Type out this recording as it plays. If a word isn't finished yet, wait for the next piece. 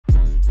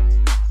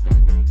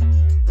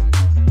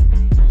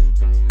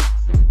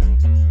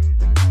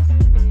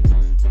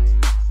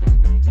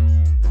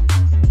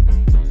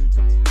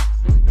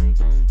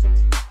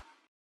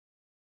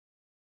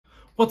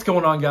What's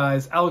going on,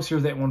 guys? Alex here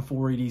with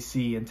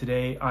 814EDC, and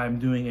today I'm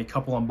doing a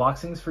couple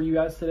unboxings for you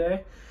guys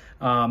today.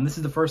 This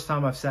is the first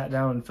time I've sat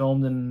down and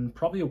filmed in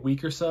probably a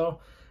week or so.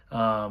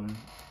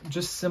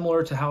 Just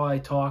similar to how I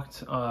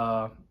talked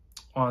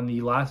on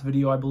the last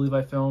video I believe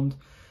I filmed.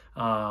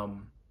 I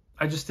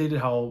just stated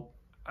how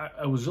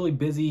I was really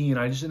busy and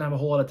I just didn't have a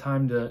whole lot of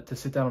time to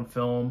sit down and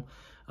film.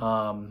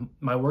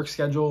 My work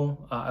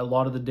schedule, a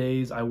lot of the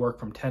days I work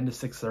from 10 to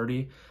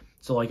 6:30,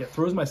 so like it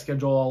throws my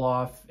schedule all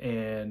off,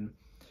 and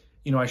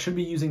you know, I should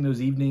be using those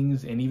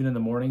evenings and even in the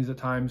mornings at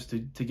times to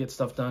get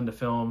stuff done, to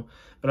film.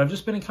 But I've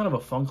just been in kind of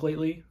a funk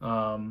lately.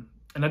 And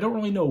I don't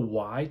really know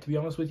why, to be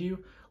honest with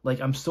you.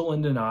 Like, I'm still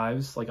into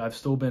knives. Like, I've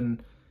still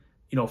been,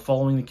 you know,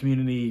 following the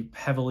community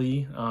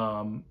heavily,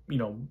 you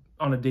know,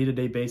 on a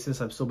day-to-day basis.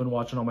 I've still been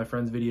watching all my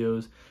friends'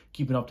 videos,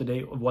 keeping up to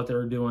date with what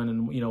they're doing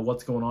and, you know,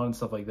 what's going on and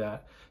stuff like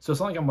that. So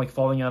it's not like I'm, like,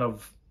 falling out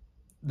of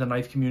the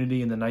knife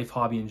community and the knife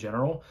hobby in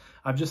general.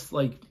 I've just,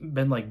 like,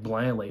 been, like,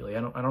 bland lately.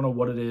 I don't know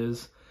what it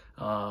is.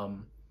 I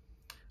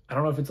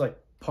don't know if it's like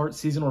part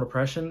seasonal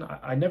depression.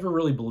 I never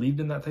really believed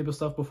in that type of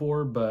stuff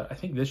before, but I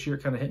think this year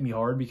it kind of hit me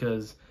hard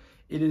because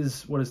it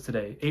is, what is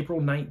today?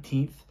 April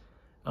 19th.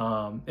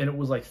 And it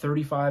was like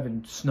 35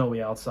 and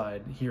snowy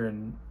outside here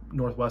in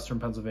northwestern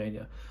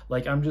Pennsylvania.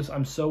 Like,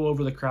 I'm so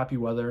over the crappy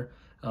weather.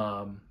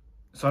 So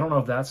I don't know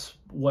if that's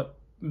what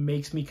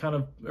makes me kind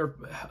of, or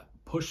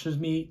pushes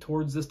me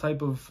towards this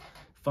type of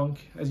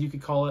funk, as you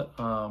could call it.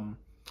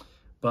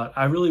 But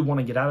I really want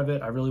to get out of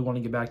it. I really want to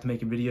get back to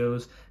making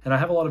videos, and I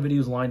have a lot of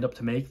videos lined up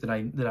to make that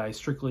I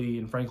strictly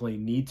and frankly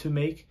need to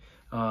make.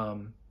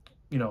 You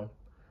know,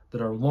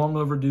 that are long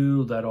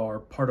overdue, that are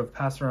part of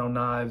pass around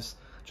knives,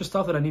 just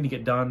stuff that I need to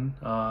get done,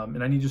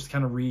 and I need to just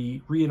kind of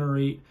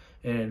reiterate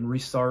and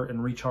restart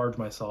and recharge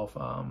myself.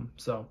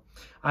 So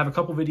I have a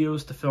couple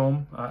videos to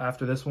film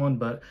after this one,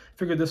 but I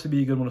figured this would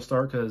be a good one to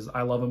start because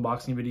I love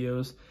unboxing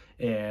videos.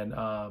 And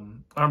I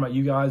don't know about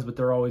you guys, but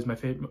they're always my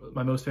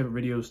most favorite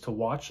videos to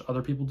watch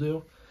other people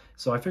do.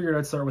 So I figured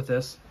I'd start with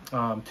this.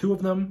 Two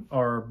of them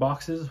are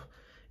boxes,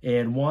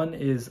 and one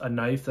is a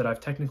knife that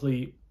I've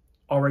technically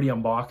already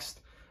unboxed,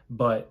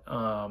 but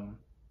I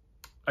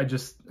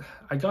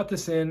got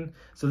this in.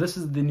 So this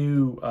is the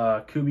new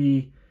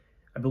Kubey,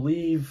 I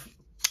believe,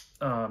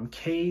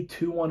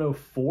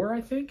 K2104,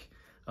 I think.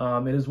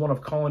 It is one of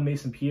Colin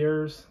Mason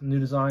Pierre's new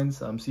designs,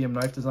 CM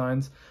Knife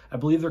Designs. I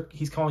believe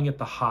he's calling it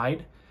the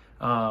Hide.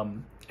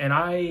 And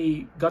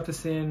I got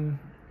this in,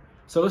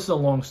 so this is a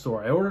long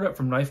story. I ordered it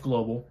from Knife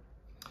Global,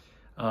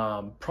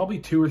 probably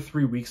 2 or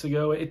 3 weeks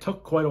ago. It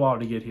took quite a while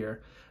to get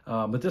here.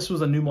 But this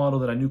was a new model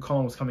that I knew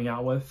Colin was coming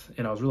out with,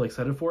 and I was really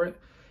excited for it.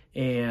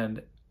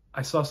 And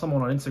I saw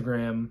someone on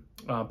Instagram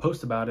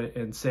post about it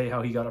and say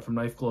how he got it from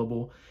Knife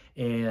Global,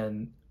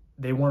 and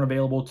they weren't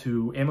available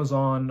to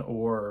Amazon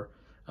or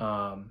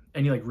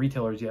any like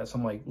retailers yet. So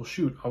I'm like, well,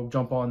 shoot, I'll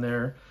jump on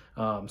there,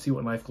 see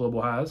what Knife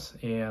Global has,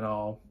 and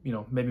I'll, you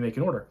know, maybe make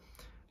an order.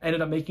 I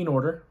ended up making an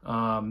order.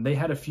 They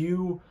had a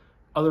few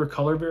other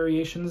color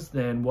variations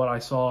than what I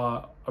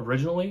saw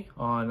originally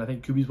on, I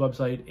think, Kubey's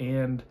website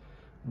and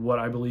what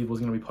I believe was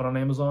going to be put on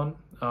Amazon.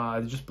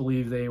 I just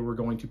believe they were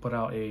going to put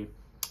out a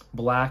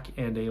black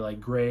and a like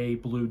gray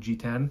blue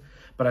G10,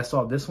 but I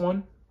saw this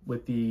one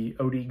with the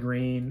OD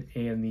green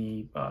and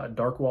the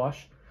dark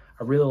wash.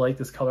 I really like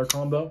this color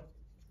combo,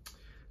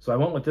 so I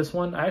went with this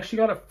one. I actually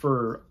got it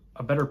for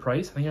a better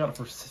price. I think I got it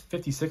for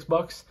 56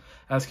 bucks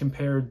as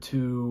compared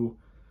to,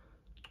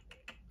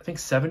 I think,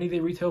 70 they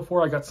retail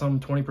for. I got some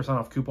 20%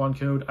 off coupon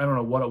code. I don't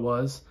know what it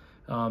was.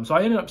 So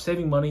I ended up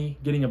saving money,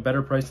 getting a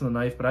better price on the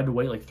knife, but I had to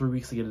wait like 3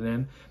 weeks to get it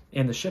in.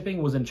 And the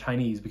shipping was in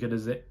Chinese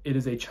because it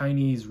is a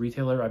Chinese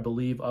retailer, I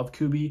believe, of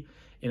Kubey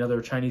and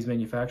other Chinese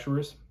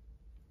manufacturers.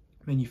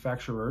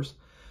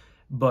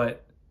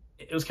 But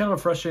it was kind of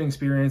a frustrating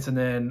experience. And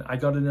then I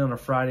got it in on a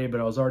Friday,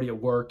 but I was already at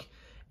work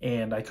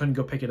and I couldn't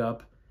go pick it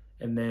up.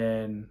 And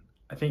then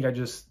I think I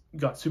just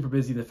got super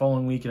busy the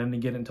following week and I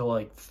didn't get it until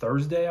like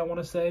Thursday, I want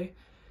to say.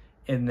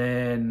 And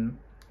then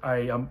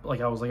I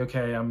was like,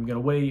 okay, I'm going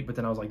to wait. But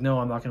then I was like, no,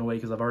 I'm not going to wait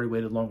because I've already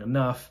waited long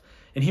enough.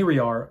 And here we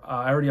are.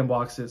 I already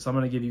unboxed it. So I'm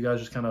going to give you guys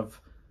just kind of,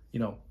 you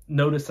know,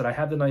 notice that I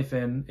have the knife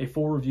in. A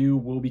full review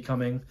will be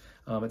coming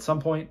at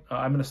some point.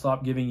 I'm going to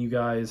stop giving you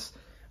guys,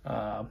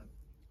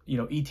 you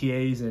know,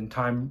 ETAs and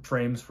time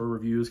frames for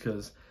reviews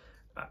because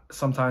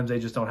sometimes they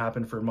just don't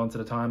happen for months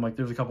at a time. Like,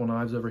 there's a couple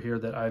knives over here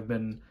that I've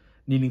been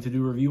needing to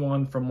do a review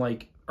on from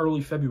like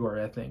early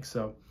February, I think.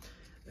 So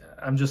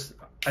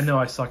I know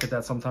I suck at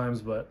that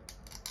sometimes,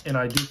 and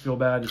I do feel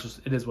bad.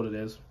 It is what it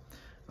is.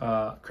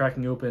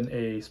 Cracking open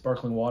a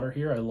sparkling water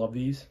here. I love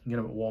these. You can get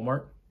them at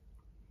Walmart.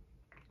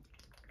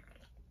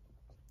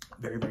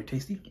 Very, very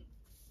tasty.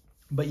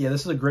 But yeah,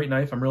 this is a great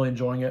knife. I'm really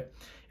enjoying it.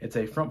 It's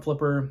a front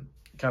flipper,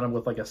 kind of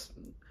with like a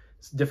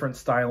different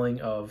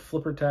styling of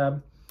flipper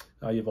tab.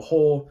 You have a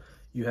hole.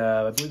 You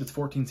have, I believe it's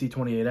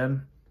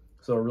 14C28N.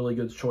 So a really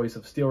good choice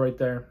of steel right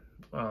there.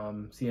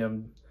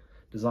 CM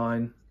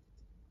design.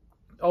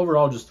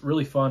 Overall, just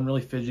really fun,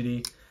 really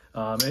fidgety.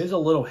 It is a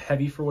little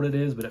heavy for what it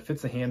is, but it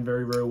fits the hand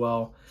very, very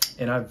well.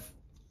 And I've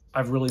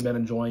I've really been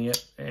enjoying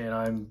it,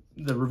 and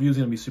the review is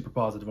going to be super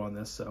positive on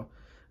this. So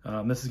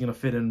this is going to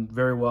fit in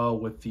very well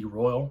with the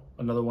Royal,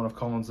 another one of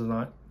Colin's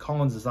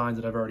designs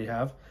that I've already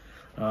have.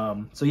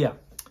 So yeah,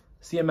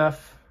 CMF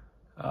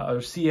or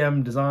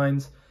CM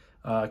Designs,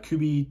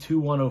 Kubey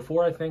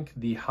 2104, I think,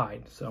 the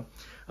hide. So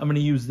I'm going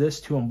to use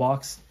this to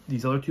unbox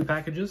these other two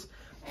packages.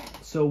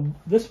 So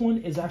this one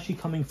is actually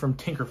coming from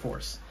Tinker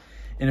Force.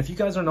 And if you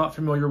guys are not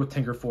familiar with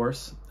Tinker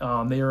Force,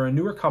 they are a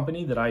newer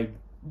company that I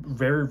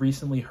very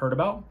recently heard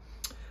about.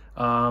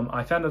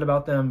 I found out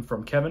about them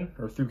from Kevin,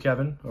 or through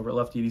Kevin over at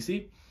Left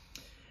EDC.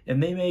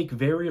 And they make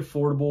very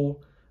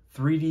affordable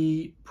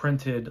 3D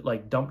printed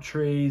like dump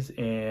trays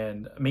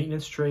and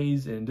maintenance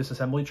trays and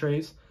disassembly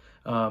trays.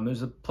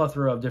 There's a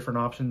plethora of different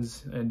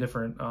options and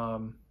different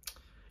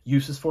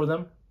uses for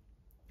them.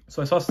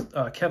 So I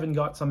saw Kevin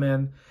got some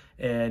in,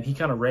 and he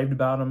kind of raved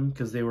about them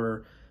because they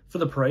were, for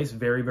the price,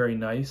 very, very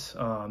nice.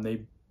 I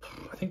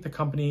think the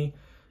company,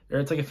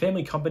 it's like a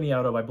family company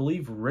out of, I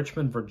believe,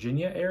 Richmond,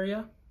 Virginia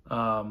area.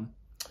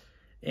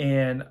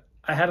 And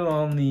I had it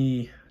on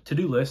the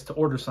to-do list to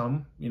order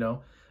some, you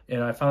know,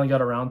 and I finally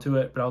got around to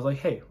it. But I was like,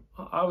 hey,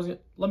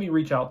 let me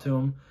reach out to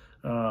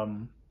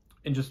them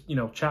and just, you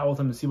know, chat with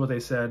them and see what they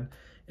said.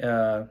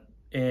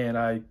 And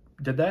I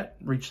did that,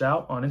 reached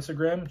out on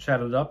Instagram,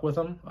 chatted up with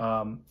them.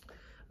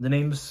 The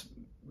name's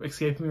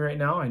escaping me right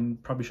now. I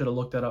probably should have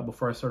looked that up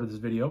before I started this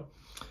video.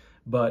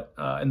 But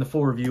in the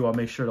full review, I'll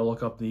make sure to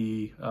look up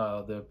the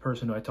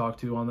person who I talked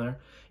to on there.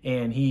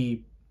 And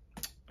he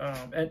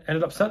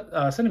ended up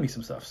sending me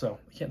some stuff. So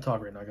I can't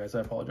talk right now, guys.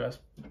 I apologize.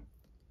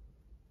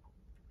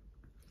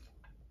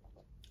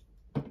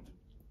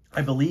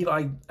 I believe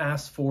I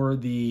asked for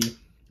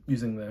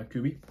using the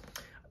Kubey,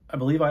 I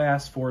believe I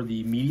asked for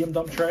the medium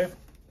dump tray.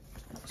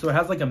 So it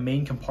has like a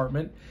main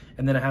compartment,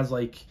 and then it has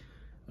like,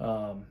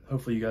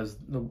 hopefully you guys,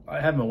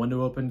 I have my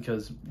window open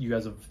because you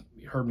guys have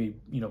heard me,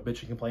 you know,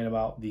 bitch and complain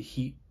about the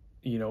heat,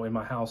 you know, in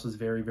my house is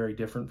very, very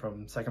different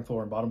from second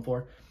floor and bottom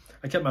floor.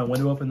 I kept my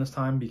window open this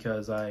time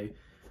because I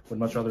would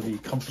much rather be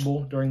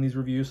comfortable during these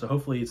reviews. So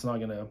hopefully it's not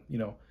gonna, you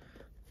know,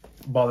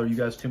 bother you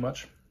guys too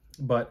much.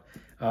 But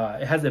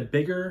it has a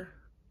bigger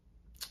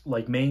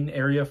like main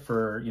area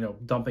for, you know,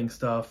 dumping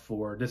stuff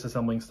or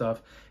disassembling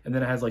stuff, and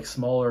then it has like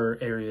smaller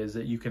areas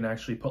that you can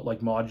actually put like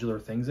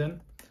modular things in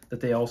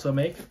that they also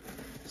make.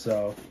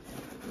 So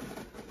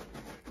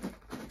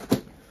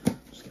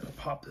just gonna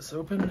pop this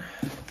open.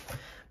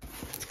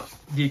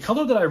 The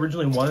color that I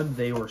originally wanted,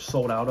 they were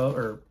sold out of.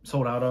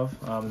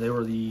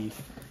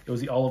 It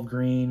was the olive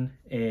green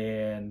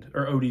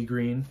or OD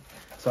green.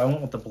 So I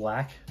went with the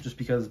black just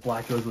because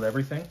black goes with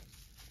everything.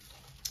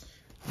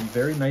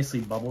 Very nicely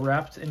bubble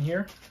wrapped in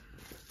here.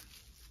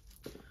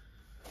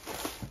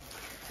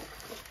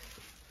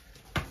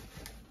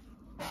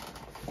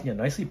 Yeah,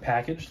 nicely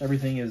packaged.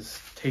 Everything is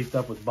taped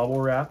up with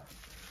bubble wrap.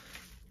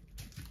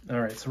 All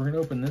right, so we're gonna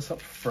open this up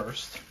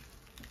first.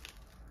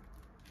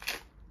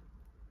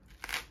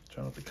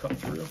 Try not to cut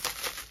through.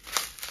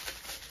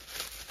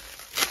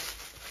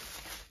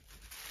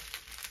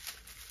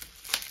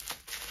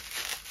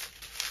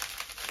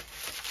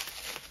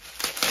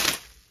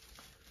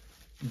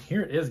 And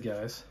here it is,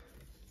 guys.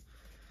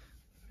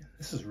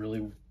 This is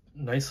really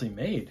nicely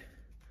made.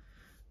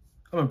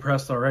 I'm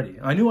impressed already.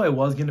 I knew I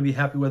was going to be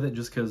happy with it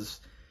just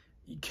because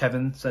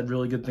Kevin said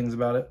really good things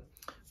about it.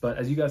 But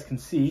as you guys can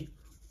see,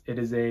 it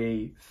is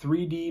a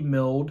 3D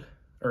milled,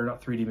 or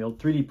not 3D milled,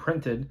 3D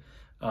printed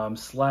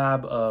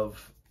slab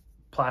of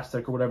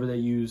plastic or whatever they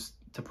use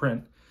to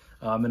print.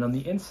 And on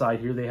the inside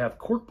here, they have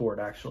corkboard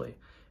actually.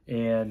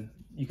 And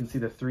you can see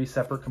the 3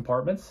 separate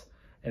compartments.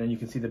 And then you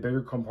can see the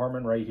bigger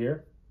compartment right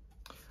here.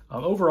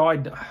 Overall,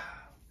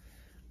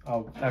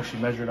 I'll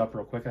actually measure it up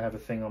real quick. I have a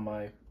thing on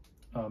my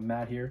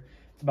mat here.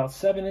 It's about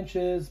 7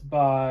 inches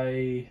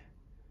by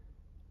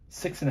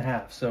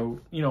 6.5. So,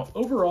 you know,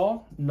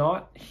 overall,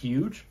 not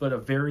huge, but a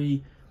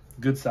very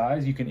good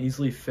size. You can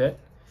easily fit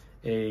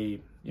a,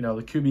 you know,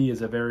 the Kubey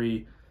is a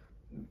very,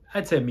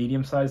 I'd say a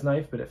medium-sized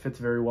knife, but it fits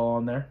very well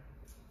on there.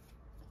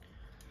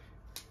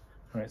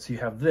 All right, so you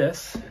have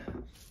this.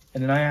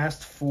 And then I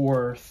asked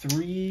for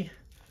 3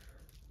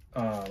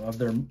 of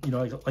their, you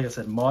know, like I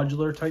said,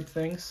 modular type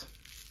things.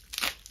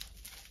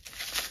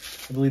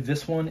 I believe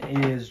this one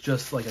is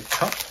just like a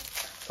cup,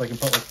 so I can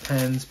put like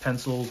pens,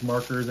 pencils,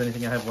 markers,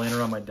 anything I have laying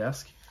around my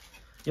desk.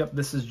 Yep,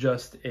 this is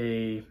just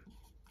a,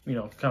 you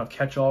know, kind of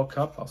catch-all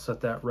cup. I'll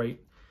set that right,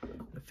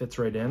 it fits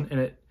right in,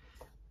 and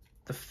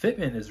the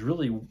fitment is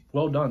really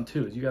well done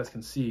too, as you guys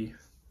can see.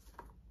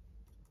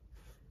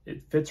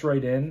 It fits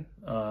right in,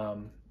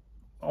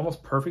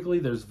 almost perfectly.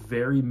 There's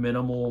very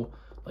minimal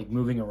like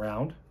moving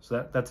around,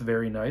 so that's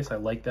very nice. I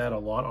like that a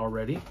lot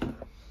already.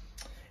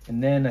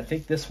 And then I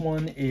think this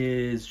one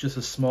is just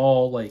a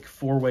small like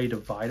 4-way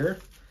divider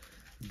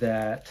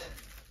that,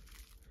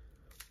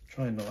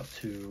 try not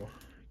to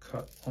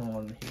cut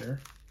on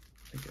here.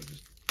 I think I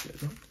just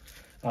did.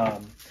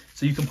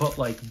 So you can put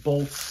like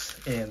bolts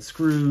and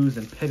screws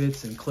and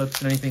pivots and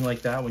clips and anything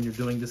like that when you're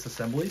doing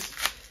disassemblies.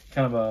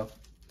 Kind of a,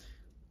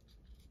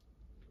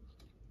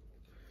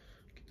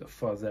 get the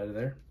fuzz out of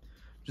there.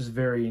 just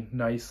very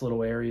nice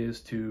little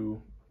areas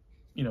to,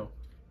 you know,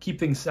 keep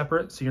things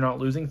separate so you're not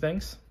losing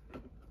things.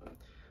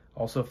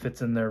 Also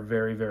fits in there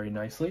very, very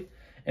nicely.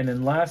 And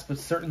then last but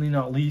certainly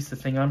not least, the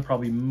thing I'm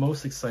probably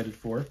most excited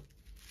for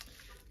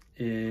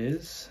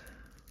is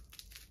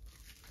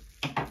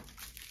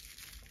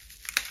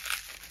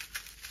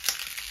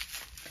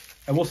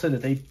I will say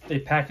that they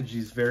package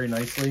these very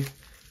nicely.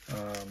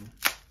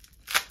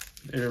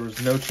 There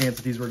was no chance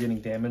that these were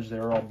getting damaged. They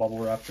were all bubble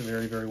wrapped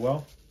very, very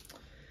well.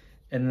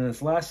 And then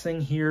this last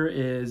thing here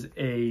is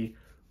a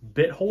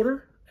bit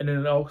holder. And then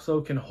it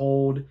also can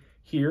hold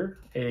here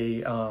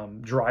a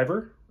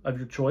driver of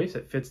your choice.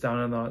 It fits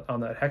down on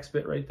that hex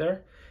bit right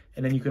there.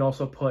 And then you can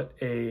also put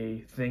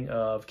a thing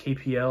of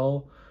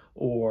KPL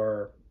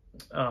or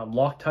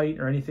Loctite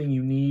or anything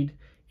you need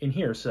in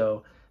here.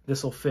 So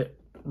this will fit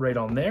right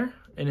on there.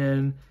 And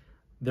then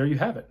there you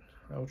have it.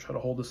 I will try to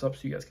hold this up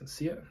so you guys can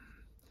see it.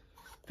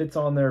 Fits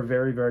on there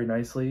very, very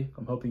nicely.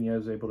 I'm hoping you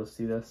guys are able to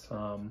see this.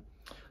 So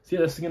yeah,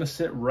 this is gonna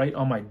sit right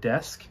on my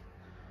desk,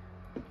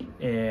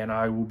 and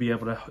I will be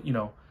able to, you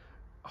know,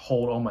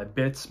 hold all my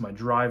bits, my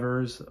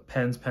drivers,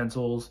 pens,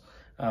 pencils.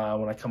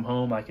 When I come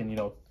home, I can, you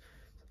know,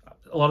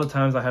 a lot of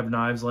times I have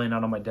knives laying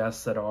out on my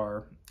desk that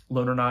are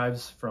loaner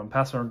knives from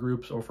pass around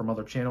groups or from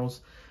other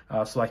channels.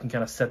 So I can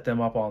kind of set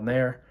them up on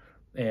there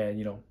and,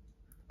 you know,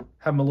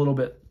 have them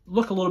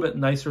look a little bit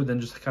nicer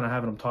than just kind of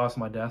having them tossed on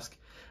my desk.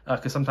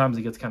 Because sometimes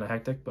it gets kind of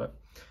hectic. But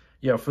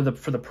yeah, for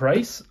the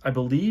price, I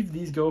believe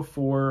these go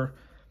for,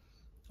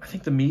 I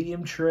think the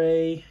medium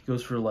tray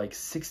goes for like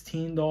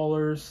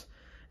 $16,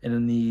 and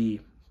then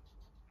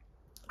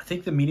I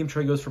think the medium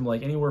tray goes from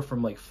like anywhere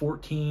from like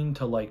 14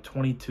 to like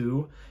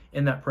 22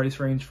 in that price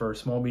range for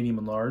small, medium,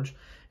 and large.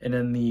 And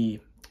then the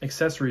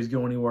accessories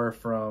go anywhere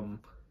from,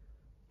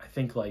 I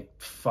think, like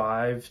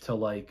 $5 to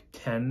like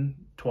 $10,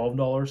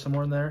 $12,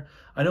 somewhere in there.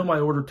 I know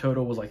my order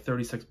total was like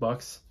 36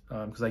 bucks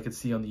because I could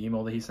see on the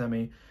email that he sent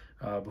me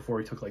before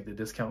he took like the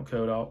discount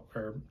code out,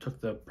 or took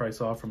the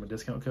price off from a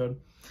discount code.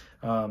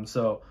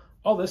 So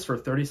all this for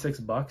 36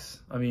 bucks.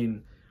 I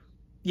mean,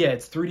 yeah,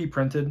 it's 3D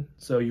printed,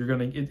 so you're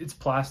gonna, it's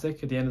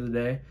plastic at the end of the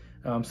day.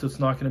 So it's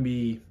not gonna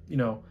be, you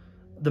know,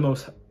 the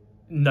most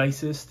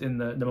nicest and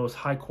the most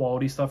high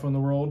quality stuff in the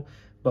world,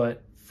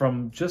 but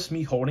from just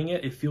me holding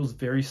it, it feels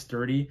very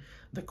sturdy.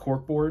 The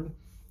corkboard,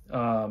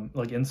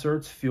 like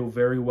inserts, feel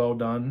very well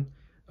done.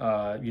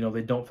 You know,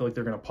 they don't feel like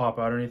they're gonna pop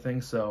out or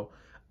anything. So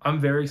I'm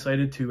very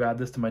excited to add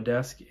this to my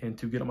desk and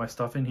to get my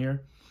stuff in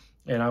here.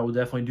 And I will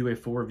definitely do a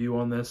full review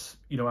on this,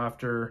 you know,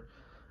 after,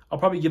 I'll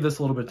probably give this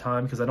a little bit of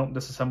time because I don't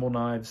disassemble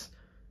knives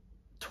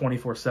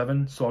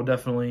 24/7. So I'll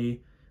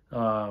definitely,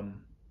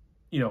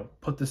 you know,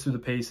 put this through the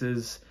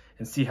paces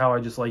and see how I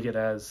just like it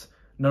as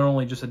not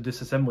only just a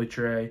disassembly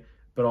tray,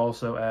 but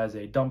also as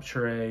a dump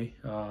tray,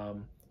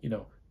 you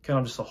know, kind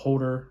of just a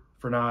holder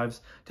for knives,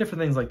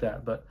 different things like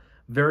that. But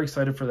very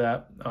excited for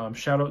that.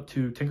 Shout out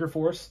to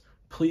Tinkerforce.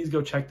 Please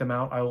go check them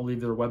out. I will leave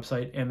their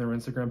website and their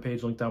Instagram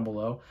page linked down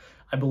below.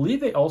 I believe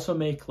they also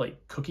make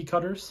like cookie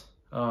cutters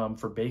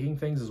for baking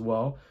things as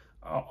well.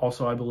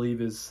 Also, I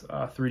believe is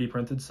 3D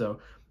printed. So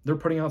they're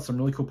putting out some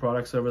really cool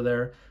products over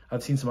there.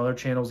 I've seen some other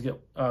channels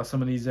get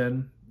some of these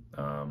in.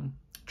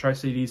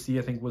 Tri-State EC,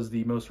 I think, was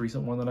the most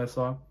recent one that I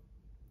saw.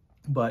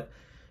 But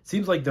it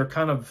seems like they're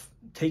kind of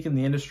taking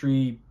the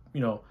industry,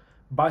 you know,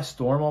 by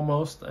storm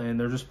almost, and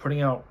they're just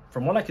putting out,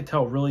 from what I could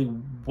tell, really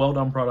well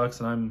done products,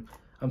 and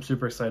I'm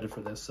super excited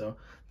for this. So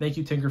thank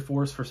you,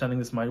 Tinkerforce, for sending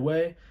this my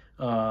way.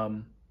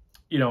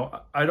 You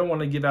know, I don't want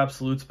to give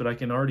absolutes, but I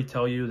can already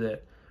tell you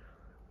that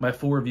my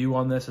full review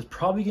on this is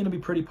probably going to be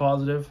pretty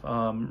positive.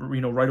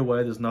 You know, right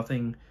away, there's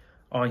nothing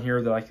on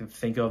here that I can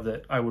think of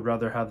that I would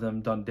rather have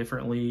them done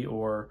differently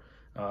or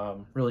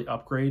really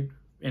upgrade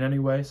in any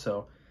way.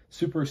 So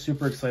super,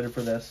 super excited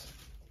for this.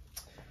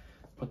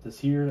 Put this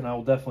here, and I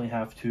will definitely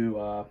have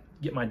to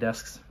get my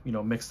desks, you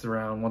know, mixed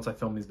around once I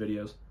film these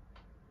videos.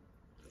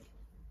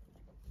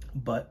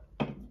 But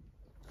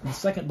the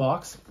second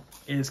box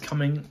is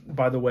coming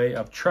by the way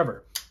of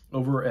Trevor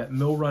over at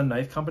Mill Run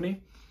Knife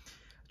Company.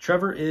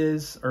 Trevor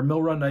is, or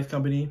Mill Run Knife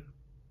Company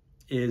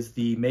is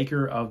the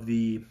maker of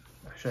the,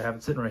 actually I have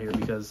it sitting right here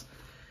because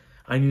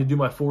I need to do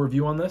my full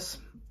review on this,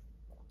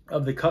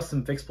 of the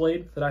custom fixed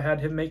blade that I had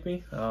him make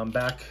me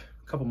back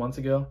a couple months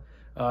ago.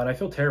 And I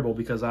feel terrible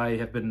because I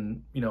have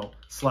been, you know,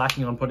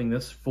 slacking on putting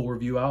this full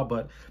review out,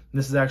 but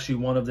this is actually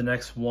one of the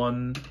next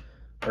 1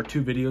 or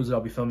 2 videos that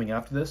I'll be filming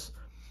after this.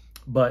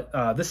 But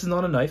this is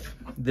not a knife.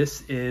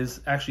 This is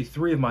actually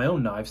 3 of my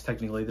own knives,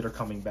 technically, that are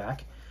coming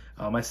back.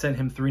 I sent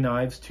him 3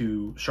 knives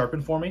to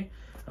sharpen for me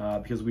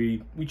because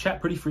we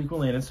chat pretty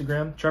frequently on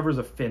Instagram. Trevor's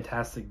a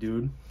fantastic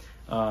dude.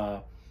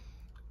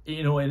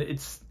 You know, and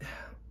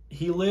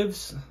he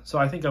lives, so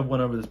I think I've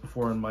went over this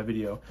before in my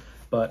video,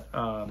 but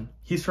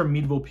he's from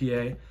Meadville,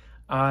 PA.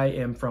 I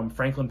am from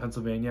Franklin,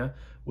 Pennsylvania,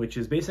 which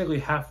is basically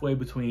halfway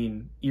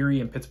between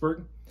Erie and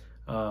Pittsburgh.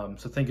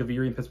 So think of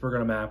Erie and Pittsburgh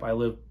on a map. I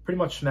live pretty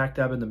much smack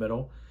dab in the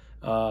middle.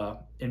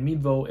 And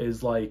Meadville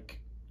is like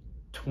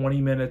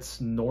 20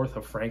 minutes north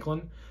of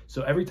Franklin.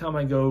 So every time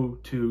I go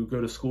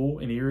to school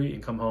in Erie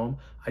and come home,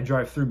 I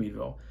drive through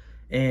Meadville.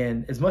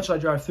 And as much as I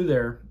drive through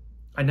there,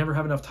 I never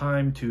have enough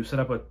time to set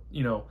up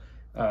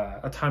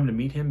a time to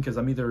meet him, because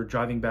I'm either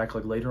driving back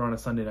like later on a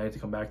Sunday night to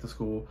come back to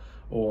school,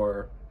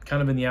 or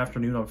kind of in the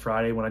afternoon on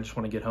Friday when I just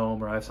want to get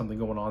home or I have something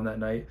going on that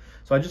night.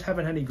 So I just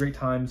haven't had any great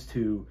times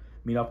to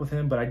meet up with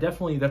him, but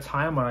that's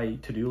high on my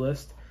to-do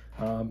list.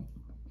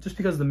 Just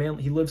because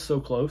he lives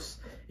so close,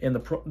 and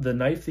the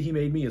knife that he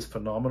made me is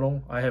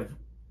phenomenal. I have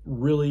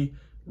really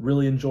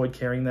enjoyed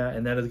carrying that,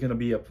 and that is going to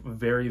be a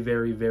very,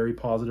 very, very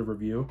positive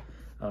review.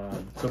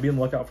 So be on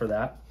the lookout for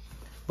that.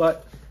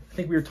 But I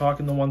think we were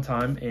talking the one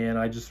time, and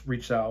I just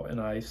reached out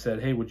and I said,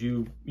 hey, would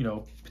you,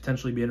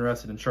 potentially be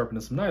interested in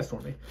sharpening some knives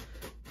for me?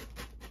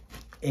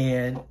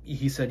 And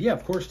he said, yeah,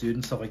 of course, dude,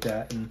 and stuff like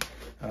that. And,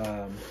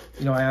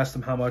 I asked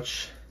him how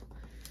much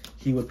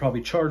he would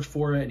probably charge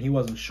for it, and he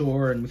wasn't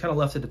sure, and we kind of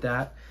left it at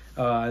that.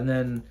 And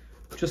then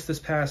just this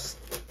past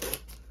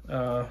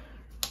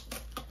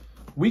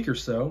week or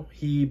so,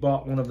 he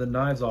bought one of the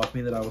knives off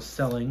me that I was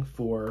selling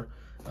for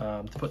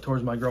to put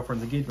towards my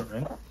girlfriend's engagement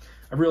ring.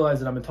 I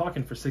realized that I've been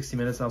talking for 60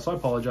 minutes now, so I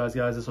apologize,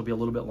 guys. This will be a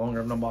little bit longer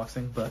of an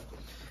unboxing, but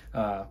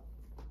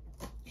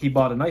he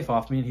bought a knife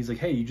off me, and he's like,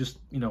 hey, you just,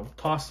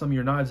 toss some of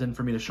your knives in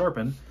for me to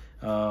sharpen.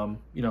 Don't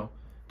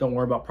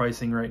worry about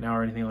pricing right now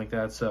or anything like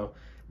that. So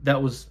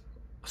that was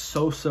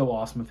so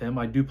awesome of him.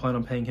 I do plan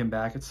on paying him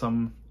back at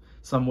some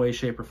way,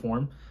 shape, or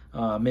form.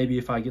 Maybe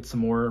if I get some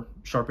more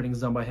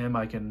sharpenings done by him,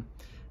 I can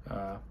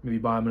maybe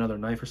buy him another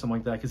knife or something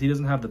like that, because he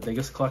doesn't have the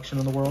biggest collection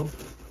in the world.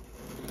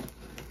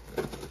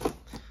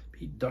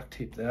 He duct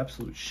taped the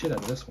absolute shit out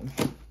of this one.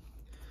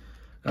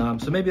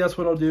 So maybe that's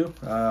what I'll do.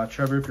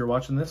 Trevor, if you're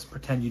watching this,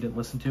 pretend you didn't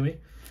listen to me.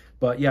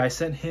 But yeah, I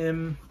sent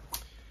him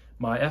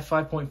my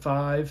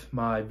f5.5,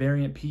 my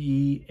variant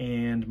PE,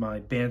 and my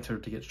banter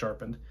to get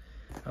sharpened.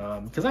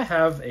 Because I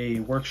have a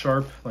work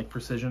sharp, like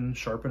precision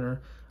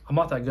sharpener. I'm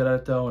not that good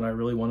at it though, and I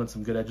really wanted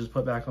some good edges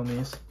put back on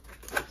these.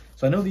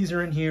 So I know these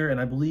are in here, and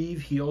I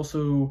believe he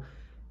also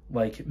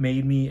like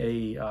made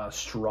me a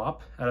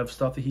strop out of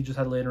stuff that he just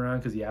had laying around,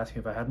 because he asked me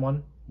if I had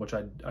one, which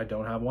I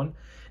don't have one.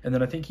 And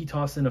then I think he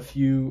tossed in a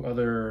few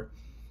other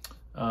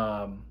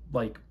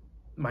like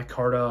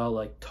micarta,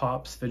 like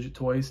Tops fidget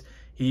toys.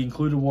 He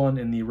included one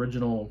in the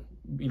original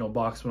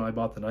box when I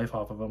bought the knife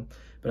off of him,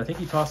 but I think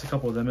he tossed a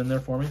couple of them in there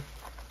for me.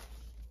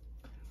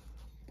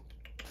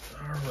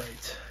 All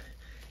right,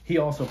 he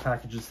also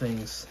packages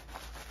things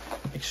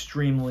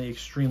extremely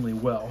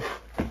well.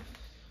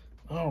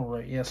 All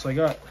right, yeah, so I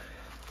got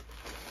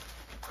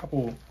a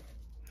couple.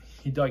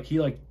 He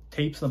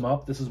tapes them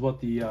up. This is what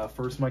the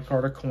first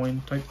micarta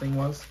coin type thing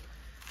was.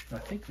 And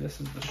I think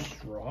this is the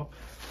strop.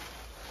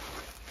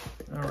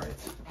 All right,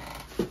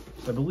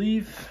 so I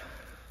believe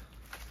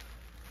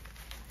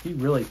he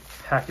really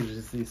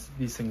packages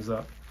these things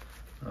up.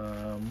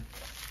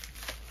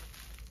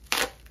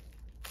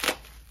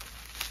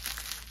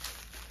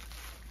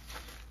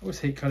 I always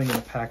hate cutting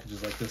into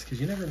packages like this, because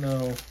you never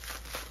know.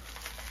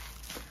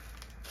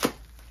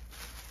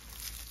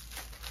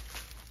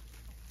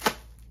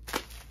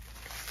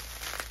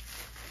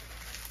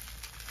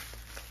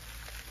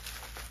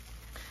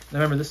 Now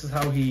remember, this is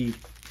how he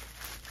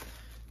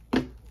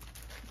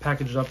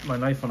packaged up my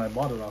knife when I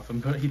bought it off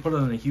him. He put it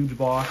in a huge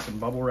box and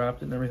bubble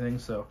wrapped it and everything,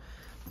 so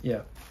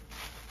yeah.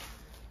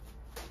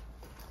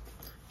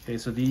 Okay,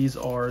 so these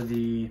are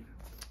the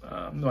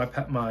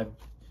my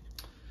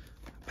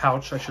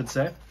pouch, I should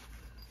say.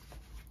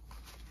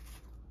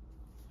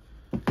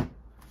 All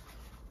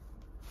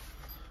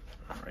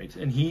right,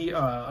 and he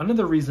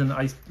another reason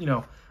I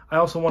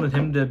also wanted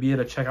him to be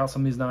able to check out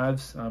some of these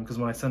knives, because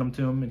when I sent them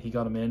to him and he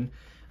got them in,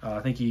 I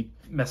think he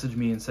messaged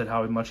me and said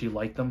how much he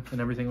liked them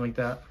and everything like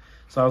that.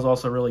 So I was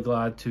also really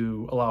glad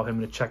to allow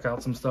him to check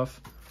out some stuff.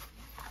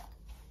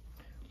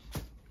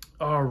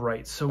 All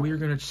right, so we're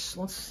gonna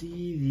let's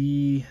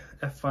see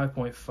the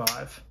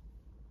f5.5.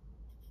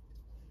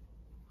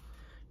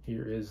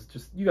 Here is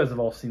just, you guys have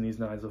all seen these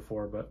knives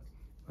before, but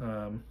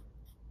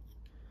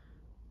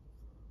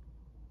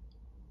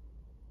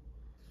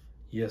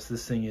yes,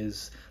 this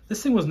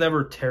thing was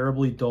never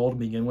terribly dull to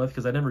begin with,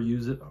 because I never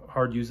use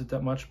it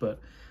that much, but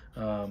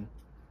can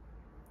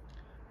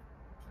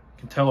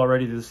tell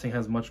already that this thing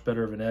has much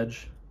better of an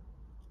edge.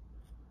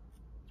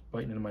 It's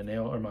biting into my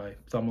nail or my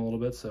thumb a little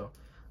bit, so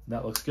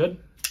that looks good.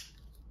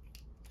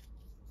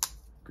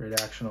 Great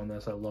action on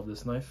this. I love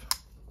this knife.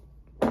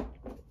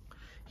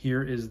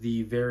 Here is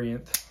the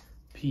variant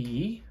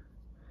PE,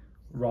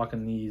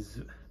 rocking these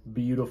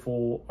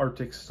beautiful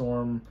Arctic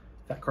Storm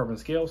fat carbon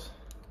scales.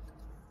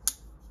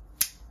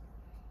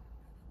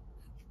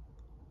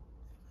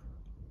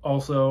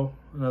 Also,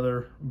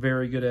 another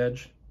very good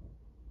edge.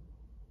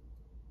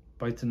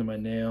 Bites into my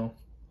nail.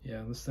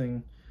 Yeah, these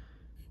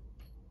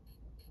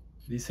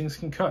things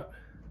can cut.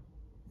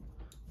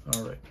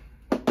 All right,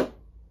 you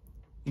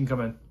can come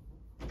in.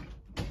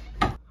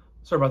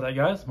 Sorry about that,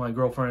 guys. My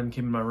girlfriend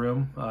came in my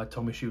room,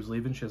 told me she was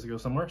leaving. She has to go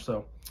somewhere,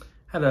 so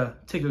had to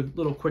take a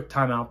little quick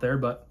time out there.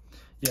 But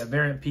yeah,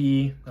 variant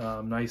PE,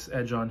 nice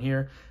edge on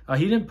here.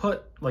 He didn't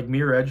put like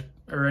mirror edges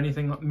or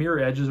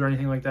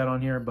anything like that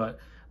on here, but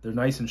they're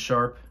nice and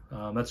sharp.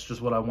 That's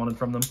just what I wanted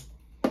from them.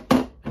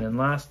 And then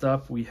last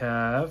up, we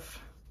have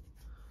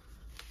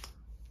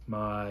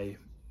my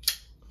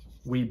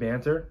Wii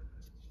Banter.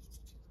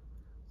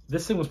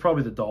 This thing was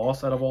probably the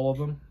dullest out of all of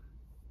them.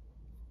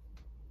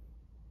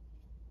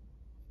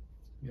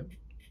 Yep.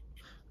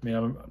 I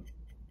mean,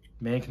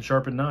 man can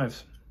sharpen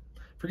knives.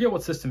 Forget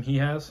what system he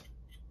has.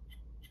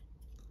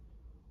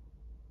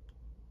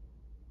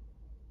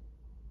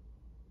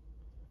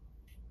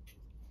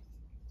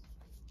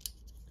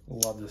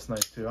 Love this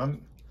knife too.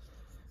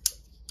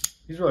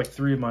 These are like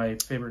 3 of my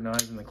favorite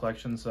knives in the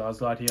collection, so I was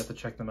glad he had to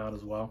check them out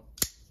as well.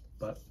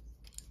 But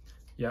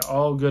yeah,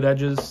 all good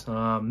edges.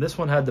 This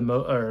one had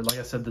like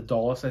I said, the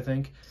dullest, I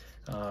think,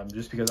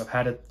 just because I've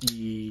had it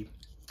the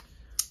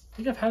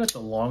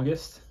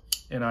longest,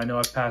 and I know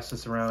I've passed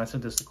this around. I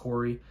sent this to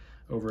Corey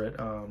over at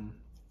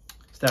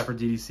Stafford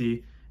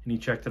DDC, and he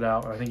checked it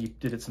out. I think he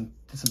did some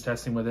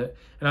testing with it,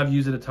 and I've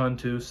used it a ton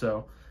too.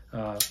 So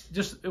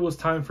it was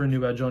time for a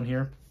new edge on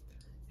here.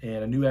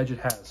 And a new edge it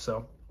has.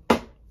 So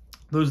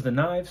those are the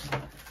knives.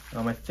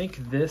 I think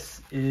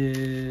this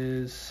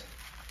is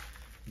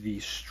the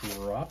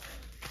strop.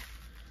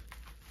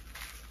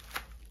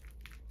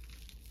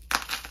 Try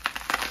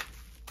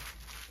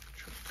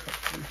to cut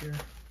through here.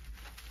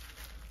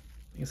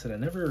 Like I said, I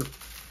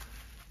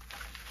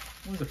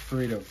was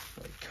afraid of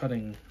like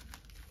cutting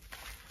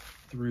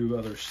through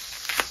other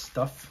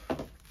stuff.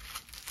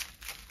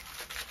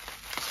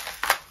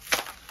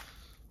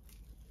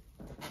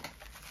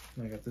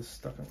 I got this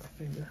stuck on my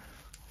finger.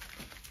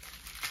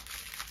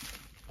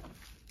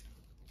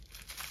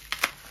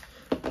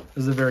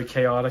 This is a very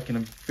chaotic and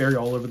a very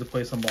all over the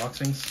place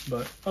unboxings,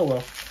 but oh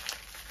well.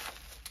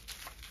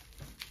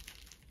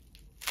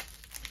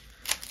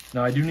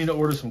 Now I do need to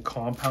order some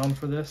compound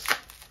for this.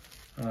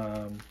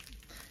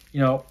 You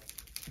know,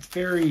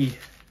 very,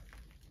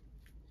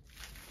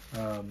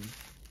 I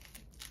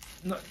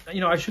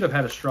should have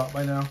had a strop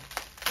by now,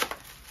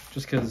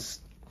 just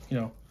because, you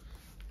know,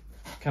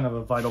 kind of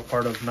a vital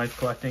part of knife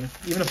collecting.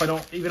 Even if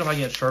I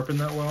can't sharpen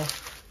that well,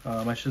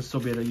 I should still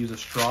be able to use a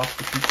strop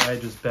to keep my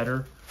edges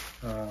better,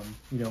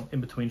 you know,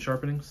 in between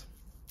sharpenings.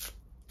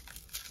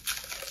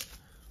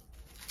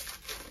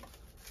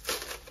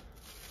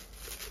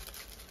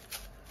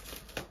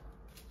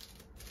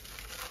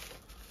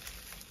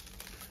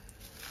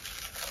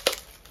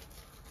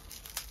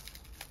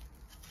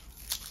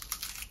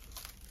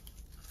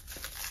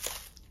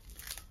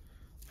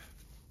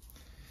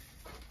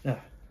 Yeah.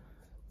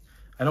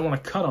 I don't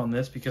want to cut on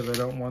this because I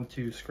don't want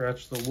to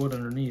scratch the wood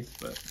underneath,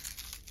 but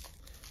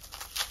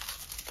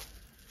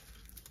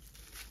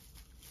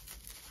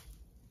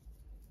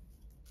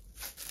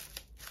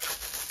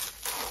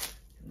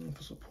I don't know if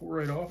this will pull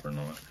right off or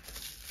not.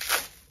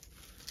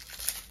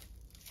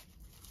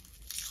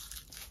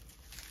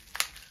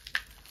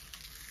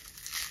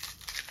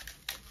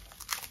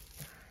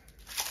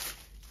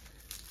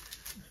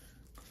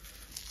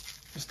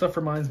 This stuff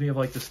reminds me of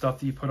like the stuff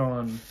that you put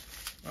on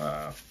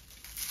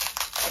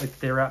like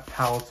they wrap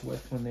pallets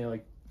with when they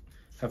like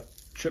have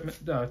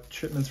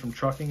shipments from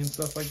trucking and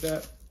stuff like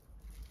that.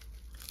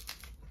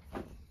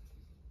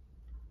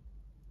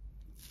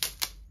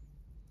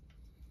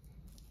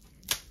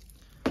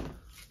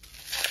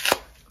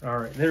 All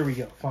right, there we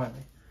go,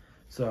 finally.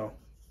 So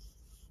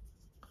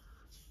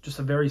just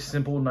a very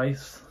simple,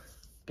 nice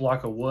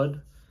block of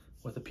wood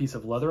with a piece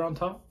of leather on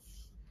top.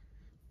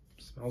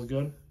 Smells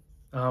good.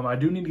 I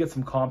do need to get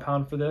some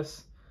compound for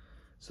this,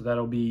 so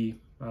that'll be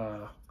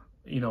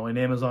you know, an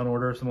Amazon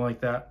order or something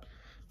like that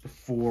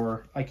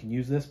before I can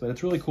use this. But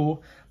it's really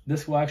cool.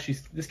 This can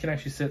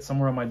actually sit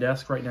somewhere on my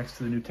desk right next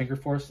to the new Tinker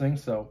Force thing,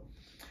 so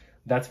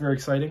that's very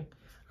exciting.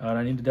 And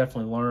I need to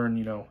definitely learn,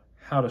 you know,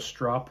 how to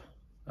strop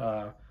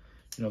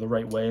you know, the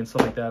right way and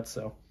stuff like that.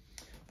 So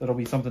that'll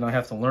be something I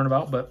have to learn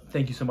about. But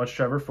thank you so much,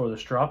 Trevor, for the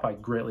strop. I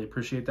greatly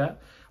appreciate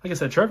that. Like I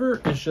said,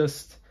 Trevor is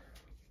just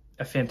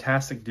a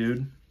fantastic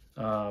dude.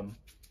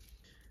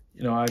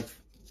 You know, I've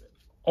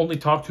only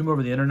talked to him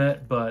over the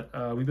internet, but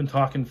we've been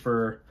talking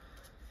for,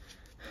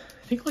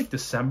 I think like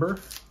December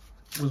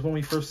was when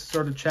we first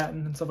started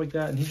chatting and stuff like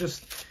that. And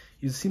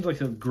he seems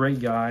like a great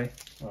guy.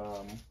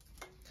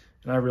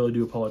 And I really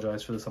do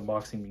apologize for this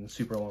unboxing being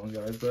super long,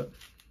 guys, but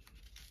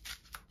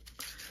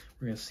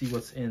we're gonna see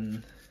what's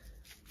in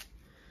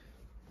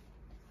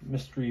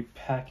mystery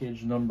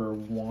package number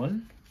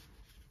 1.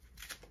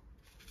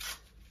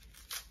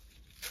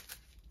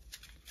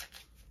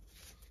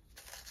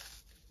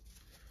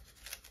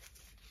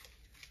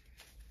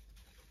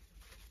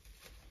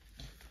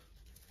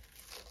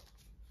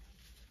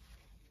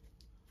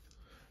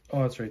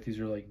 Oh, that's right. These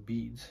are like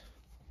beads.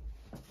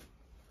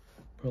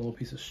 Put a little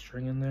piece of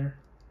string in there.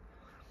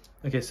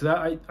 Okay, so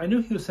that I knew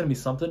he was sending me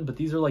something, but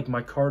these are like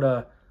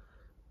micarta,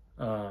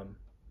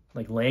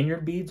 like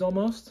lanyard beads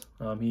almost.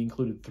 He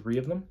included 3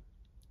 of them.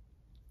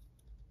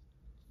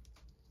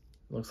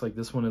 Looks like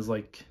this one is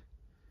like,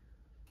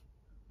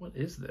 what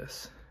is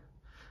this?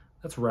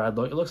 That's rad.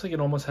 Look, it looks like it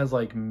almost has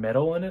like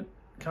metal in it,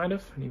 kind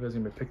of. And you guys are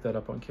gonna pick that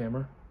up on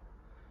camera.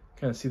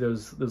 Kind of see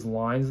those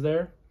lines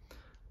there.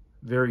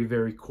 Very,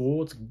 very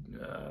cool. It's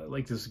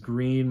like this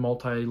green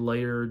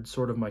multi-layered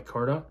sort of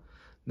micarta.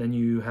 Then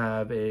you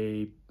have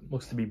a,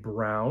 looks to be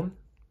brown.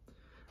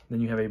 Then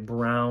you have a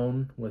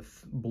brown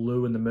with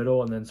blue in the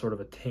middle and then sort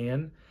of a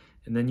tan.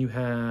 And then you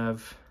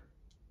have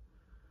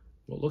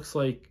what looks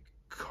like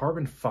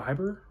carbon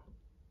fiber.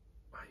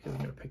 You guys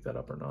are gonna pick that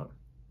up or not?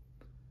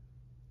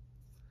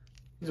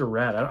 These are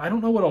rad. I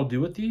don't know what I'll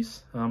do with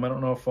these. I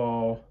don't know if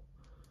I'll,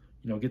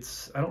 you know,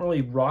 I don't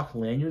really rock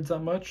lanyards that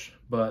much,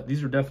 but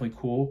these are definitely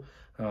cool.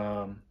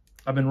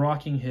 I've been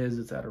rocking his,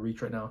 it's out of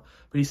reach right now,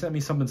 but he sent me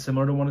something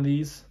similar to one of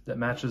these that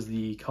matches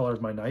the color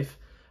of my knife.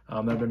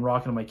 That I've been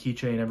rocking on my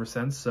keychain ever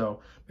since. So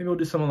maybe we'll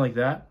do something like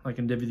that. I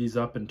can divvy these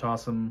up and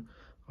toss them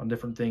on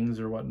different things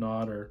or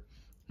whatnot, or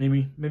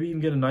maybe even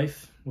get a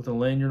knife with a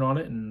lanyard on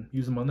it and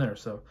use them on there.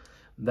 So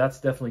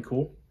that's definitely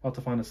cool. I'll have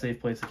to find a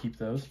safe place to keep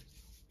those.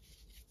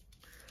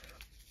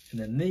 And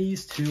then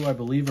these two, I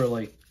believe, are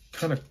like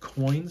kind of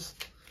coins,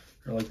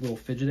 or like little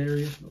fidget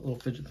areas, little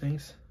fidget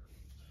things.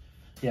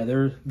 Yeah,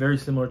 they're very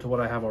similar to what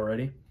I have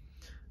already.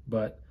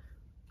 But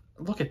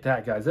look at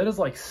that, guys. That is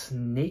like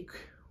snake,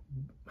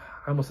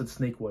 I almost said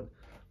snake wood.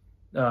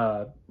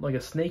 Like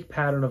a snake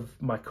pattern of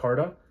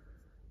micarta.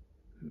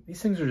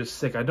 These things are just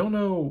sick. I don't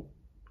know.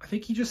 I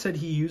think he just said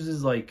he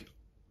uses like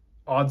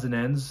odds and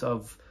ends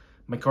of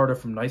micarta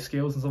from knife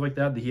scales and stuff like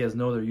that he has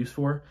no other use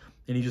for.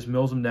 And he just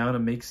mills them down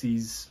and makes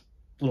these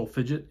little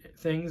fidget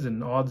things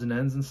and odds and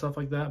ends and stuff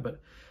like that. But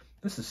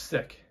this is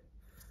sick.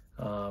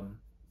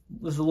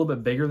 This is a little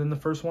bit bigger than the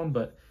first one,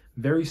 but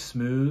very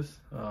smooth.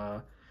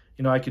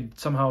 You know, I could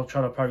somehow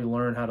try to probably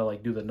learn how to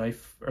like do the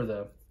knife or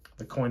the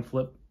coin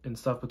flip and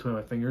stuff between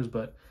my fingers,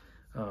 but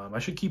I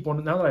should keep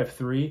one. Now that I have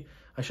three,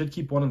 I should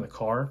keep one in the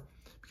car,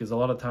 because a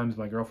lot of times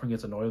my girlfriend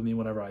gets annoyed with me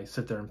whenever I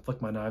sit there and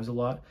flick my knives a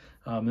lot.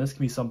 This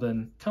can be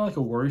something kind of like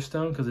a worry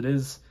stone, because it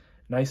is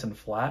nice and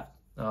flat,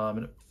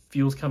 and it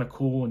feels kind of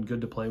cool and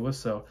good to play with.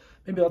 So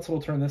maybe that's what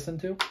we'll turn this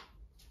into.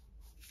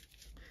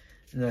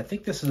 And I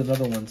think this is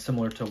another one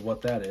similar to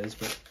what that is,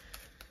 but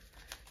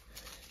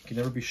you can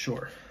never be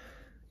sure.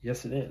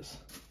 Yes, it is.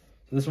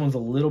 So this one's a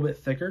little bit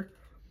thicker,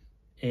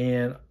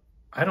 and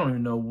I don't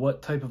even know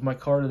what type of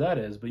micarta that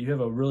is, but you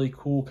have a really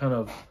cool kind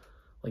of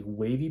like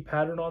wavy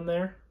pattern on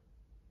there.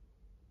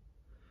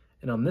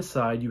 And on this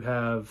side you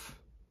have,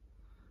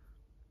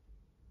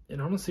 it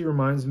honestly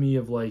reminds me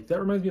of like, that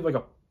reminds me of like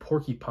a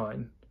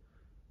porcupine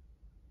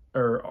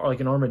or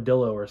like an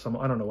armadillo or some,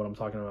 I don't know what I'm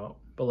talking about,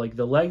 but like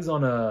the legs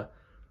on a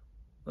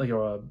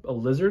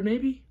lizard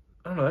maybe?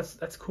 I don't know,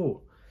 that's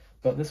cool.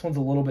 But this one's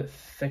a little bit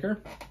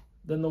thicker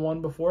than the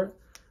one before it.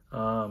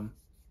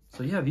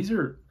 So yeah, these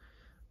are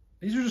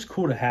just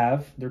cool to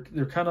have.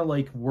 They're kind of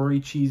like worry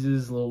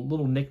cheeses,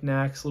 little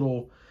knickknacks,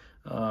 little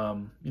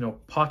you know,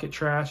 pocket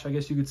trash, I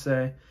guess you could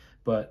say.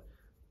 But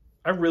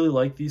I really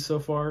like these so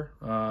far.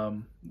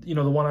 You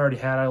know, the one I already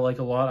had I like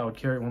a lot. I would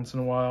carry it once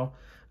in a while.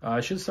 I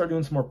should start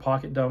doing some more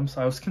pocket dumps.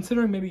 I was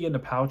considering maybe getting a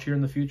pouch here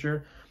in the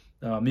future.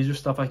 These are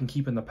stuff I can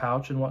keep in the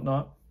pouch and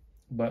whatnot.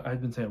 But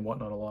I've been saying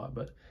whatnot a lot.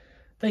 But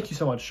thank you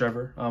so much,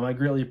 Trevor. I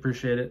greatly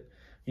appreciate it.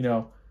 You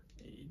know,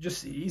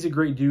 he's a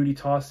great dude. He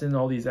tossed in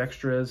all these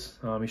extras.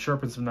 He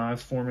sharpened some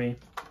knives for me.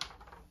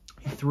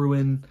 He threw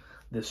in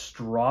this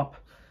strop.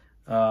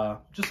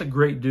 Just a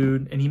great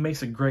dude, and he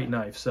makes a great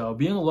knife. So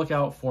be on the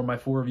lookout for my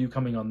full review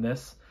coming on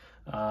this.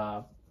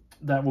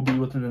 That will be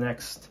within the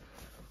next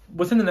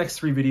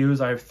 3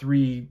 videos. I have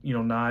 3, you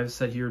know, knives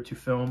set here to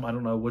film. I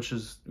don't know which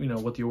is, you know,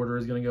 what the order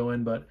is going to go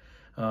in, but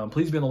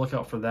please be on the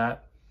lookout for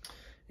that.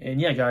 And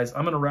yeah, guys,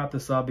 I'm going to wrap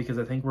this up because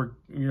I think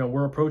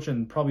we're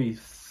approaching probably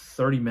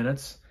 30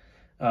 minutes.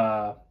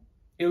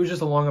 It was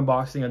just a long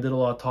unboxing. I did a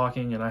lot of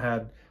talking, and I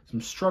had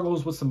some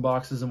struggles with some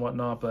boxes and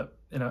whatnot, but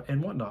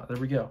and whatnot. There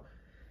we go.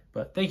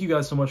 But thank you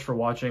guys so much for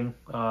watching,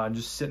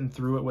 just sitting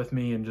through it with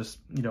me, and just,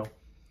 you know,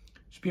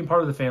 just being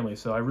part of the family.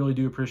 So I really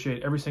do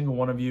appreciate every single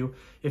one of you.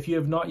 If you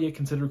have not yet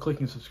considered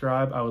clicking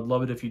subscribe, I would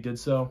love it if you did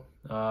so.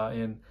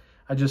 And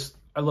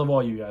I love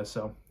all you guys.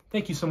 So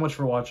thank you so much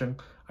for watching.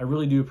 I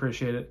really do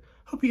appreciate it.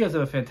 Hope you guys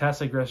have a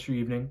fantastic rest of your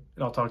evening,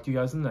 and I'll talk to you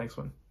guys in the next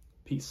one.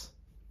 Peace.